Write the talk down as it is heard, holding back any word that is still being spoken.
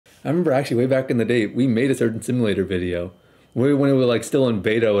I remember actually way back in the day, we made a certain simulator video. When it was like still in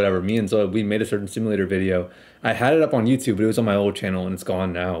beta or whatever, me and Zoe, we made a certain simulator video. I had it up on YouTube, but it was on my old channel and it's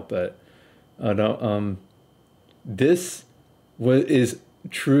gone now. But no, this is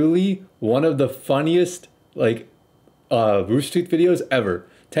truly one of the funniest like Rooster videos ever.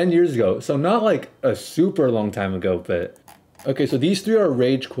 10 years ago, so not like a super long time ago, but okay. So these three are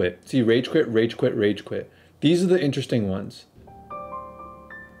rage quit. See, rage quit, rage quit, rage quit. These are the interesting ones.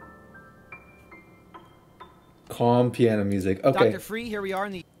 Calm piano music. Okay. Dr. Free, here we are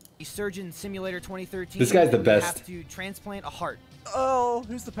in the Surgeon Simulator 2013. This guy's the We best. have to transplant a heart. Oh,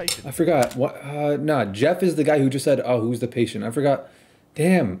 who's the patient? I forgot. What? Nah, Jeff is the guy who just said, oh, who's the patient? I forgot.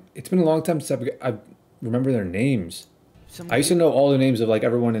 Damn, it's been a long time since I remember their names. I used to know all the names of like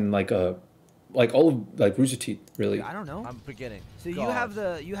everyone in like all of like Rooster Teeth, really. I don't know. I'm beginning. So you have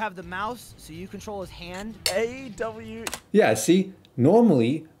the mouse, so you control his hand. A-W. Yeah, see,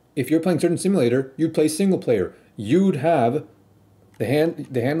 normally if you're playing certain simulator, you'd play single player. You'd have the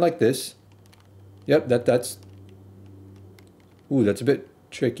hand like this. Yep, that's ooh, that's a bit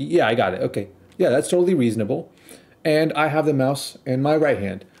tricky. Yeah, I got it. Okay. Yeah, that's totally reasonable. And I have the mouse in my right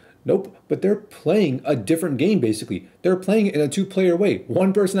hand. Nope, but they're playing a different game basically. They're playing it in a two-player way.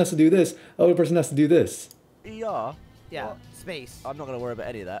 One person has to do this, the other person has to do this. ER? Yeah, What? space. I'm not going to worry about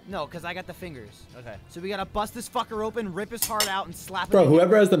any of that. No, because I got the fingers. Okay. So we gotta bust this fucker open, rip his heart out, and slap it. Bro,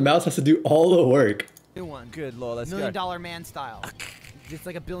 whoever has the mouse has to do all the work. New one. Good lord, let's $1 million go. man style. It's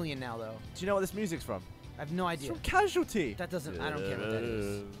like $1 billion now, though. Do you know what this music's from? I have no It's idea. from Casualty. That doesn't. I don't care what that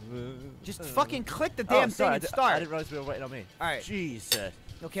is. Just Oh, fucking click the damn sorry, thing and start. I didn't realize we were waiting on me. All right. Jesus.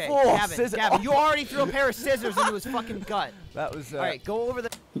 Okay, Four Gavin, scissors. Gavin, you already threw a pair of scissors into his fucking gut. That was. All right, go over the.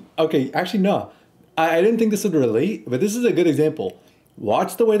 Okay, actually no. I didn't think this would relate, but this is a good example.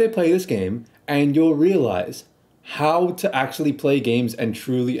 Watch the way they play this game, and you'll realize how to actually play games and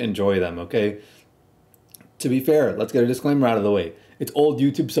truly enjoy them, okay? To be fair, let's get a disclaimer out of the way. It's old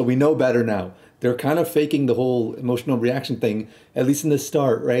YouTube, so we know better now. They're kind of faking the whole emotional reaction thing, at least in the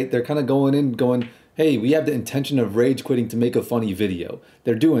start, right? They're kind of going, hey, we have the intention of rage quitting to make a funny video.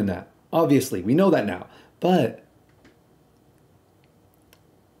 They're doing that. Obviously, we know that now. But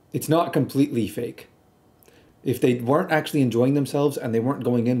it's not completely fake. If they weren't actually enjoying themselves and they weren't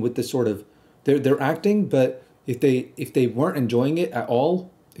going in with this sort of, they're acting, but if they weren't enjoying it at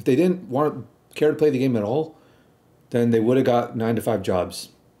all, if they didn't care to play the game at all, then they would have got 9-to-5 jobs.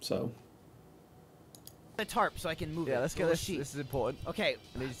 So. The tarp so I can move it. Yeah, let's The get little this. sheet. This is important. Okay.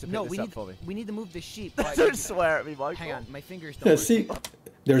 I need you to pick No, this we up need for me. we need to move the sheep. Don't swear at me, Michael. Hang on, my fingers don't. Yeah, work. see,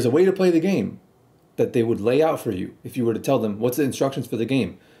 there's a way to play the game that they would lay out for you if you were to tell them what's the instructions for the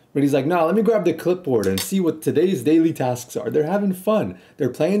game. But he's like, nah, let me grab the clipboard and see what today's daily tasks are. They're having fun. They're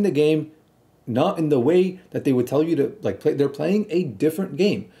playing the game not in the way that they would tell you to like play. They're playing a different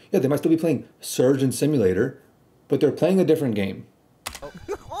game. Yeah, they might still be playing Surgeon Simulator, but they're playing a different game.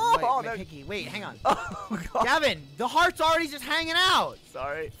 Oh, my picky. Wait, hang on. Oh, God. Gavin, the heart's already just hanging out.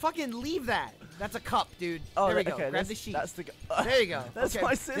 Sorry. Fucking leave that. That's a cup, dude. Oh, there we go. okay, Grab the sheet. That's the. There you go. That's okay.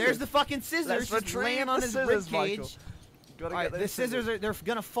 my scissors. There's the fucking scissors Let's just retrieve laying on the his scissors, ribcage. Michael. Gotta All right, get the those scissors they're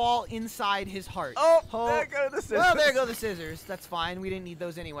gonna fall inside his heart. Oh, there go the scissors. Well, there go the scissors. That's fine. We didn't need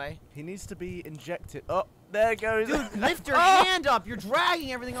those anyway. He needs to be injected. Oh, there goes. Dude, lift your Oh! hand up. You're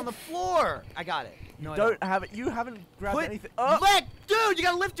dragging everything on the floor. I got it. No, I Don't have it. You haven't grabbed Put anything. dude, you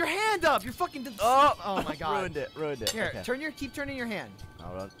gotta lift your hand up. You're fucking. Oh my god. Ruined it. Ruined it. Here, Okay. keep turning your hand.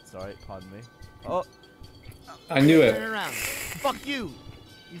 Hold on. Sorry. Pardon me. Oh. I knew Turn it. it around. Fuck you.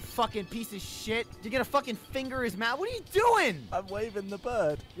 You fucking piece of shit. You're gonna fucking finger his mouth. What are you doing? I'm waving the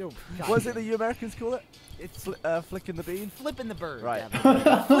bird. Yo, What is it that you Americans call it? It's Flicking the bean. flipping the bird. Right.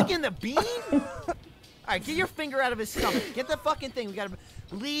 Gavin. Flicking the bean? Alright, get your finger out of his stomach. Get the fucking thing. We gotta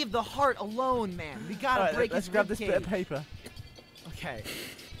leave the heart alone, man. We gotta All right, break let's his grab this bit of ribcage. paper. Okay.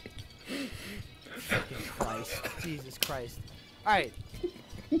 Fucking Christ. Jesus Christ. Alright.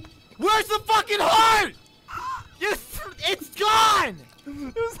 Where's the fucking heart? It's gone!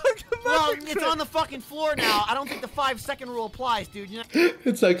 It was like a Well, magic it's trick. on the fucking floor now. I don't think the 5-second rule applies, dude. You're not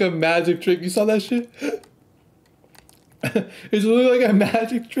It's like a magic trick. You saw that shit? It's literally like a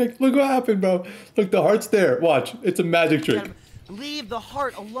magic trick. Look what happened, bro. Look, the heart's there. Watch. It's a magic trick. gotta leave the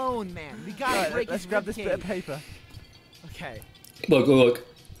heart alone, man. We gotta All right, break let's his grab this bit of ribcage. paper. Okay. Look.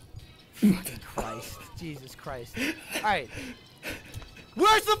 Fucking Christ. Jesus Christ. Alright.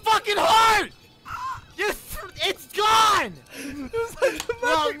 Where's the fucking heart? It's gone! It was like a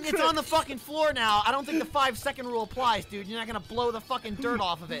Well, magic it's trick. on the fucking floor now. I don't think the 5-second rule applies, dude. You're not gonna blow the fucking dirt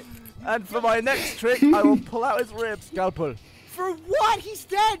off of it. And for my next trick, I will pull out his ribs. Scalpel. For what? He's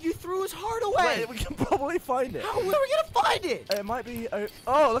dead. You threw his heart away. Wait, we can probably find it. How are we gonna find it? It might be.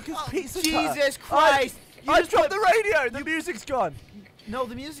 Oh, look, it's pizza cutter. Jesus Christ! You I just dropped put- the radio. The music's gone. No,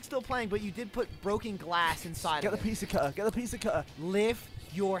 the music's still playing, but you did put broken glass inside Get of the it. pizza cutter. Get the pizza cutter. Lift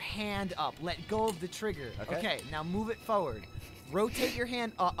your hand up. Let go of the trigger. Okay. Now move it forward. Rotate your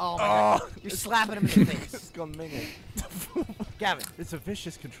hand. Oh my Oh, God! You're slapping him in the It's face. gone minging. Gavin. It's a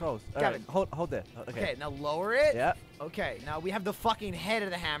vicious controls. Gavin. Alright, hold there. Okay, now lower it. Yeah. Okay, now we have the fucking head of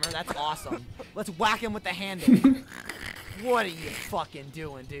the hammer. That's awesome. Let's whack him with the handle. What are you fucking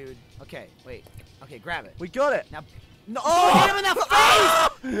doing, dude? Okay, wait. Okay, grab it. We got it. Now, no, hit him in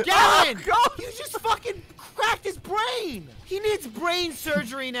the face! Gavin! God. You just fucking cracked his brain! He needs brain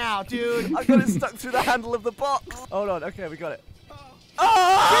surgery now, dude! I got it stuck through the handle of the box. Hold on. Okay, we got it.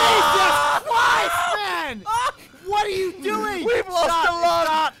 Jesus Christ, man! What are you doing? We've lost Stop, a lung.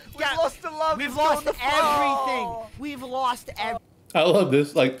 stop. We've lost a lung. We've It's lost going to everything. fall. We've lost I love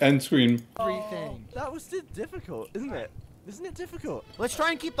this like end screen. everything. That was difficult, isn't it? Isn't it difficult? Let's try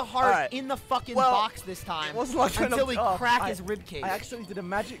and keep the heart Alright. in the fucking Well, box this time. It wasn't like until we I crack his ribcage. I actually did a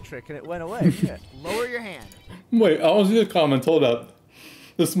magic trick and it went away. Didn't it? Lower your hand. Wait, I want to see the comment. Hold up.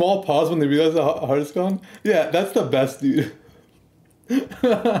 The small pause when they realize the heart is gone. Yeah, that's the best, dude.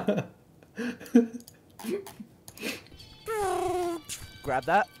 Grab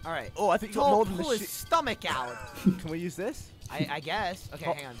that. All right. Oh, I think you got more than the pull his shit. stomach out. Can we use this? I guess. Okay,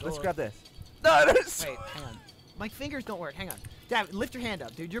 Oh, hang on. Let's Go- grab this. No, no. Wait, hang on. My fingers don't work. Hang on. Dad, lift your hand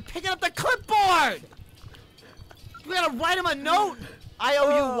up, dude. You're picking up the clipboard. You gotta write him a note. I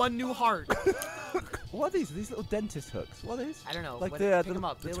owe you one new heart. What are these? Are these little dentist hooks? What are these? I don't know. Like What- the, pick 'em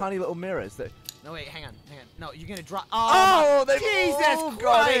up. the They tiny little mirrors that. No, wait, hang on. No, you're gonna drop. Oh, my- they Jesus all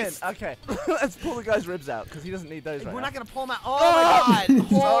got in. Christ! Okay, let's pull the guy's ribs out because he doesn't need those right We're now. not gonna pull him out. Oh my God!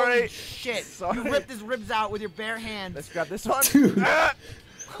 Holy Sorry. shit! Sorry. You ripped his ribs out with your bare hands. Let's grab this one. Dude.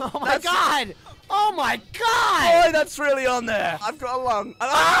 Oh my God! Oh my Boy, God! that's really on there. I've got a lung.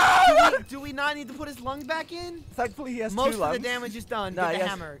 Do we not need to put his lungs back in? Thankfully, he has Most two of lungs. the damage is done. No, Get he the has,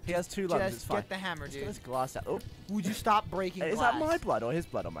 hammer. He has two lungs. Just It's fine. get the hammer, Let's get dude. this glass out. Oh, Would you stop breaking is glass? that my blood or his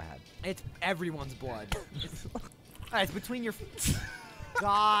blood on my hand? It's everyone's blood. Alright, it's between your.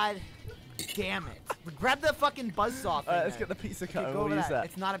 God damn it! Grab the fucking buzzsaw. Alright, let's get the pizza cutter. Okay, and go we'll over use that.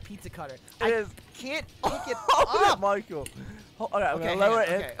 It's not a pizza cutter. It I is. can't pick it Oh, up. Michael. Alright, I'm Okay, gonna hang lower on, it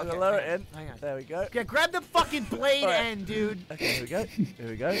in. okay, I'm okay, gonna lower hang it on, in. hang on. There we go. Yeah, grab the fucking blade Alright. end, dude. Okay, here we go. Here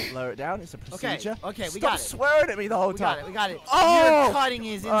we go. Lower it down. It's a procedure. okay, we Stop got it. swearing at me the whole We got time. it. We got it. Oh! You're cutting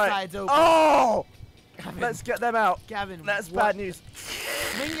his Alright. insides open. Oh! Gavin, Let's get them out. Gavin, That's what- bad news.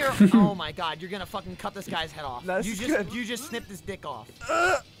 Swing your. Oh my God! You're gonna fucking cut this guy's head off. No, this you is just good. you just snipped his dick off.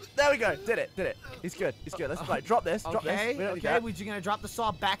 There we go. Did it. Did it. He's good. He's good. Let's right, drop this. Drop Okay. this. We don't need Okay. that. We're just gonna drop the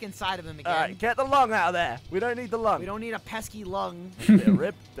saw back inside of him again. All right, get the lung out of there. We don't need the lung. We don't need a pesky lung. Bit of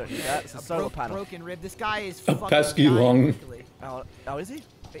rib. Don't need that. It's a solar panel. Broken rib. This guy is A fucking pesky dying lung. quickly. Oh, is he?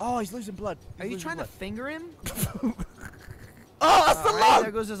 Oh, he's losing blood. Are you trying to finger him? Oh, that's the All right, lung.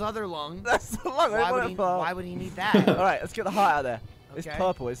 there goes his other lung. That's the lung. Why would he need that? All right, let's get the heart out of there. It's Okay.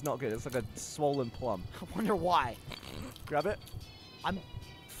 purple. It's not good. It's like a swollen plum. I wonder why. Grab it. I'm.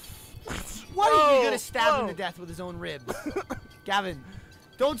 What are you Whoa, gonna stab him whoa. to death with his own ribs? Gavin,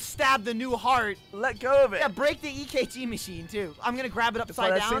 don't stab the new heart. Let go of it. Yeah, break the EKG machine too. I'm gonna grab it It's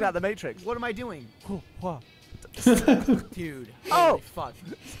like upside I've seen down. that in the Matrix. What am I doing? Whoa. Dude. Oh! Holy fuck.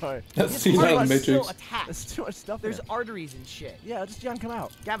 Sorry. That's His seen that heart in the is still Matrix. attached. There's too much stuff There's in it. arteries and shit. Yeah, just yank him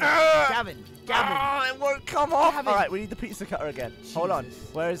out. Gavin, Gavin, Oh, it won't come off. Gavin. All right, we need the pizza cutter again. Hold on.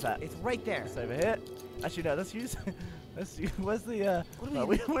 Jesus. Where is that? it's right there. It's over here. Actually, no. Let's use. Let's use. Where's the? What do no,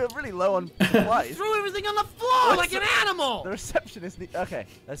 we- we're really low on supplies. Threw everything on the floor like an animal. The receptionist. Okay.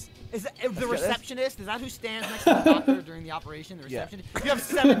 Let's. Is that, the get this. receptionist? Is that who stands next to the doctor during the operation? The Yeah. receptionist. You have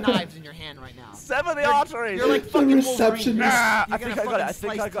 7 knives in your hand right now. Sever the You're- arteries. You're like fucking Wolverine. receptionist. Ah, You're I think gonna I got it. I fucking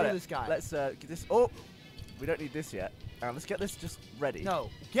think I slice got through it. This guy. Let's get this. Oh, we don't need this yet. Let's get this just ready.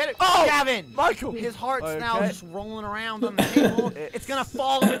 No, get it, Oh! Gavin. Michael. His heart's now Okay. just rolling around on the table. It's- It's gonna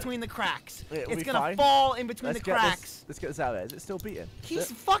fall in between the cracks. It'll It's be gonna fine. fall in between Let's the get cracks. this. Let's get this out of there. Is it still beating? He's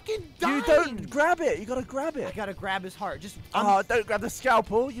Is it- fucking dying. You don't grab it. You gotta grab I it. gotta grab his heart. Just. Oh, don't grab the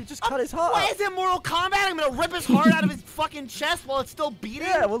scalpel. You just cut his heart. Why up. is it Mortal Kombat? I'm gonna rip his heart out of his fucking chest while it's still beating.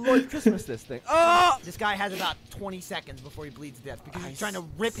 Yeah, well, Lloyd Christmas this thing. Oh! This guy has about 20 seconds before he bleeds to death because he's Nice. trying to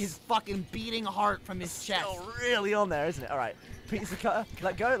rip his fucking beating heart from his chest. Still really on there, isn't it? All right, pizza cutter.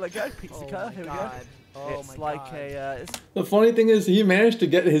 Let go. Pizza Oh cutter. my Here God. we go. Oh It's my like God. it's The funny thing is, he managed to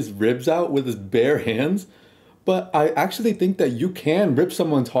get his ribs out with his bare hands, but I actually think that you can rip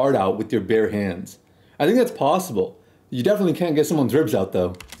someone's heart out with your bare hands. I think that's possible. You definitely can't get someone's ribs out,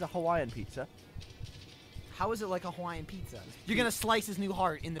 though. a Hawaiian pizza. How is it like a Hawaiian pizza? You're gonna slice his new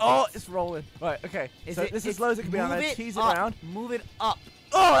heart in the Oh, face. it's rolling. Right, okay. Is So it, this is as low as it can be. I'm gonna tease it up. around. Move it up.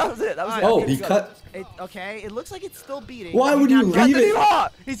 Oh, that was it. That was it. Oh, Okay, he got cut. Okay, it looks like it's still beating. Why would you Grab leave the new it?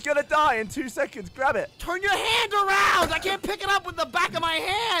 heart! He's gonna die in 2 seconds. Grab it. Turn your hand around! I can't pick it up with the back of my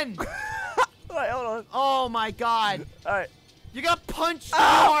hand! Alright, hold on. Oh my god. Alright. You're gonna punch the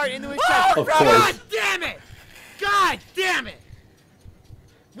heart into his chest. Of God course. damn it! God damn it!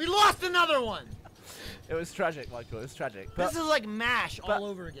 We lost another one! It was tragic, Michael. It was tragic. But This is like MASH all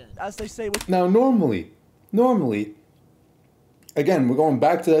over again. as they say with Now, normally, again, we're going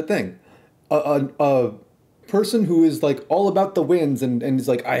back to that thing. A person who is like all about the wins and is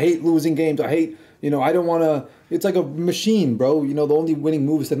like, I hate losing games. I hate, I don't want to. It's like a machine, bro. The only winning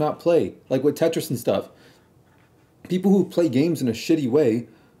move is to not play, like with Tetris and stuff. People who play games in a shitty way,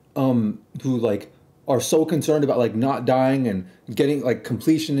 who like are so concerned about like not dying and getting like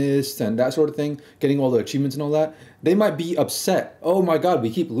completionists and that sort of thing, getting all the achievements and all that, they might be upset. Oh my god, we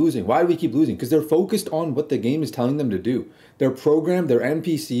keep losing. Why do we keep losing? Because they're focused on what the game is telling them to do. They're programmed, they're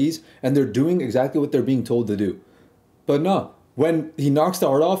NPCs, and they're doing exactly what they're being told to do. But no, when he knocks the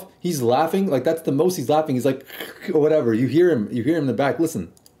heart off, he's laughing. Like that's the most he's laughing. He's like, or whatever. You hear him in the back.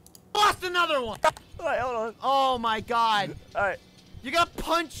 Listen. Lost another one! Alright, hold on. Oh my god. Alright. You're gonna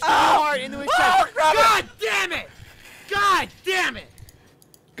punch the heart into his chest. grab it! God damn it! God damn it!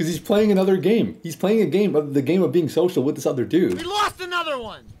 Because he's playing another game. He's playing the game of being social with this other We dude. lost another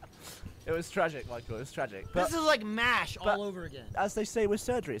one! It was tragic, Michael. It was tragic. But This is like MASH but- all over again. as they say with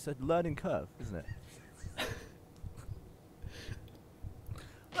surgery, it's a learning curve, isn't it?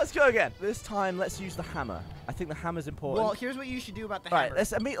 Let's go again. This time, let's use the hammer. I think the hammer's important. Well, here's what you should do about the Right, hammer. let's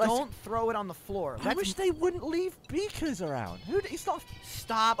Don't throw it on the floor. I wish they wouldn't leave beakers around. He's not.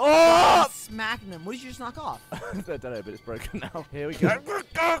 Stop Oh! smacking them. What did you just knock off? I don't know, but it's broken now. Here we go.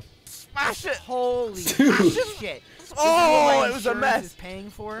 Smash it! Holy Dude. shit. Oh, This is what my it was a insurance mess. is paying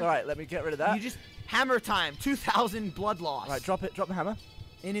for. All right, let me get rid of that. You just hammer time. 2,000 blood loss. All right, drop it. Drop the hammer.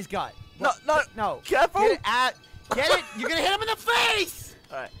 In his gut. No, no, No. careful. Get it? You're gonna hit him in the face!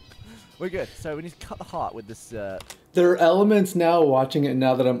 All right, we're good. So we need to cut the heart with this. There are elements now watching it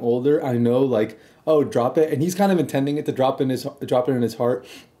now that I'm older. I know like, oh, drop it, and he's kind of intending it to drop it in his heart,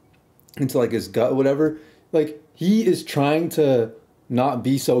 into like his gut, or whatever. Like he is trying to not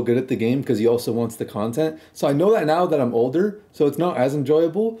be so good at the game because he also wants the content. So I know that now that I'm older, so it's not as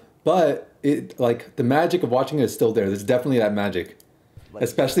enjoyable. But it like the magic of watching it is still there. There's definitely that magic,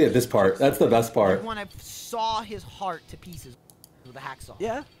 especially at this part. That's the best part. When I saw his heart to pieces with a hacksaw.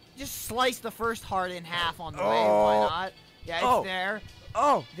 Yeah. Just slice the first heart in half on the way. Why not? Yeah, it's there.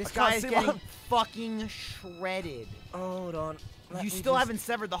 Oh, This I guy can't is see getting one. fucking shredded. Hold on. Let You me still just- haven't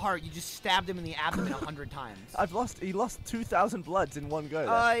severed the heart. You just stabbed him in the abdomen 100 times. He lost 2,000 bloods in one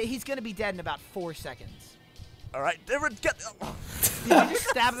go. He's gonna be dead in about 4 seconds. All right, Darren, get. Oh. Did you just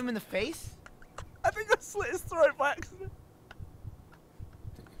stab him in the face? I think I slit his throat by accident.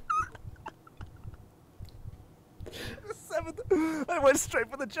 I went straight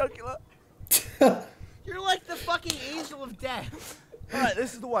for the jugular. You're like the fucking angel of death. All right,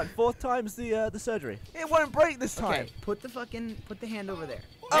 this is the one. 4th time's the surgery. It won't break this time. Okay, put the hand over there.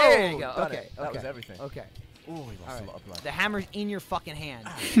 Oh, There you go. done Okay, it. That was everything. Okay. Oh, he lost All a right. lot of blood. The hammer's in your fucking hand,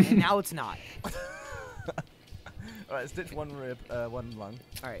 and now it's not. All right, stitch one rib, one lung.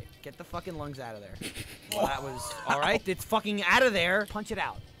 All right, get the fucking lungs out of there. Well, that was all right. It's fucking out of there. Punch it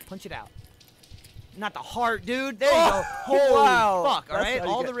out. Punch it out. Not the heart, dude. There you go. Holy Wow. fuck! All That's right, how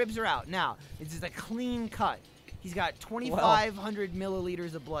you all get- the ribs are out. Now it's just a clean cut. He's got 2,500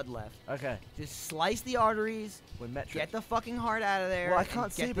 milliliters of blood left. Okay. Just slice the arteries. We're metric. Get the fucking heart out of there. Well, I and can't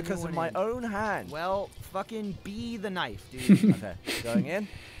get see the because new of one my in. own hand. Well, fucking be the knife, dude. Okay, going in.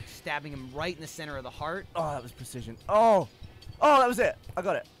 Stabbing him right in the center of the heart. Oh, that was precision. Oh, that was it. I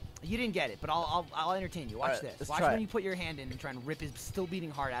got it. You didn't get it, but I'll entertain you. Watch Alright, this. let's Watch try when it. you put your hand in and try and rip his still beating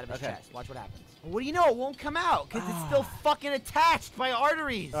heart out of his Okay. chest. Watch what happens. What do you know? It won't come out because it's still fucking attached by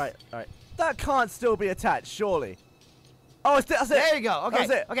arteries. All right. That can't still be attached, surely. Oh, that's it. There you go. Okay. That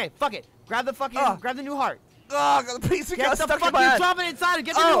was it. Okay. Fuck it. Grab the fucking. Grab the new heart. Oh, I got the piece of Get got the stuck in fucking. my hand. Drop it inside and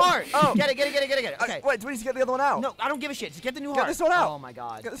get the new heart. Oh. Get it. Okay. Wait, do we need to get the other one out? No, I don't give a shit. Just get the new Get heart. this one out. Oh my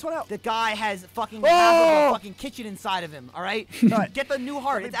god. Get this one out. The guy has fucking half of Oh. a fucking kitchen inside of him. All right. Right. Get the new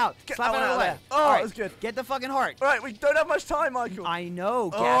heart. It's out. get Slap that it one out of out the there. way. Oh, All right. that's good. Get the fucking heart. All right, we don't have much time, Michael. I know,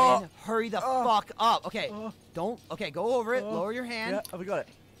 Oh. Gavin. Hurry the Oh. fuck up. Okay. Oh. Don't. Okay, go over it. Oh. Lower your hand. Yeah, we got it.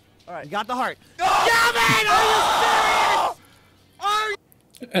 All right. You got the heart. Oh. Gavin, are you serious? Are you?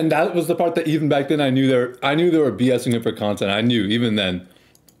 And that was the part that even back then I knew they were BSing it for content. I knew even then.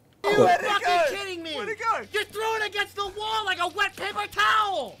 Are you But- fucking kidding me? me. Where'd it go? You're throwing it against the wall like a wet paper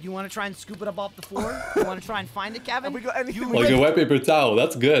towel. You want to try and scoop it up off the floor? You want to try and find it, Kevin? Have we got anything? Like a wet paper towel.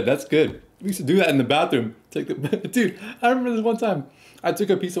 That's good. That's good. We used to do that in the bathroom. Take the dude. I remember this one time. I took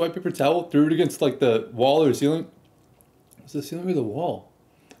a piece of white paper towel, threw it against like the wall or ceiling. It was the ceiling or the wall.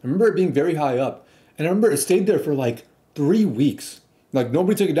 I remember it being very high up, and I remember it stayed there for like 3 weeks. Like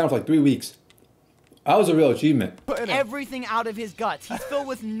nobody took it down for like 3 weeks. That was a real achievement. Everything out of his guts. He's filled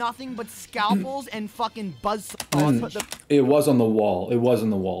with nothing but scalpels and fucking buzz. It was on the wall. It was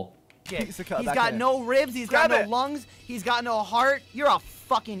on the wall. He's got no ribs. He's got no lungs. He's got no heart. You're a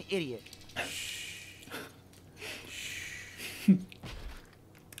fucking idiot.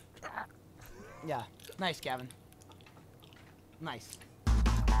 Yeah. Nice, Gavin. Nice.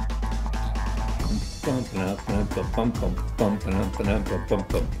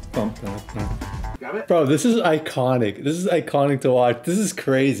 Bro, this is iconic. This is iconic to watch. This is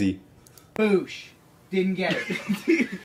crazy. Boosh. Didn't get it.